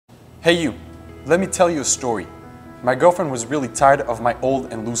Hey you, let me tell you a story. My girlfriend was really tired of my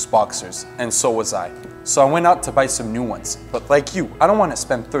old and loose boxers, and so was I. So I went out to buy some new ones. But like you, I don't want to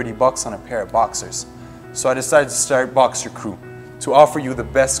spend 30 bucks on a pair of boxers. So I decided to start BoxerCrew to offer you the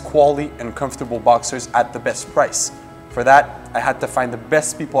best quality and comfortable boxers at the best price. For that, I had to find the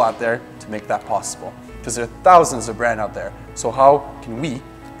best people out there to make that possible. Because there are thousands of brands out there. So how can we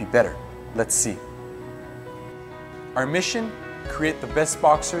be better? Let's see. Our mission: create the best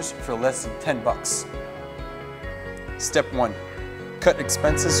boxers for less than 10 bucks. Step 1. Cut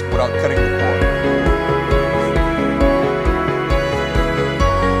expenses without cutting the core.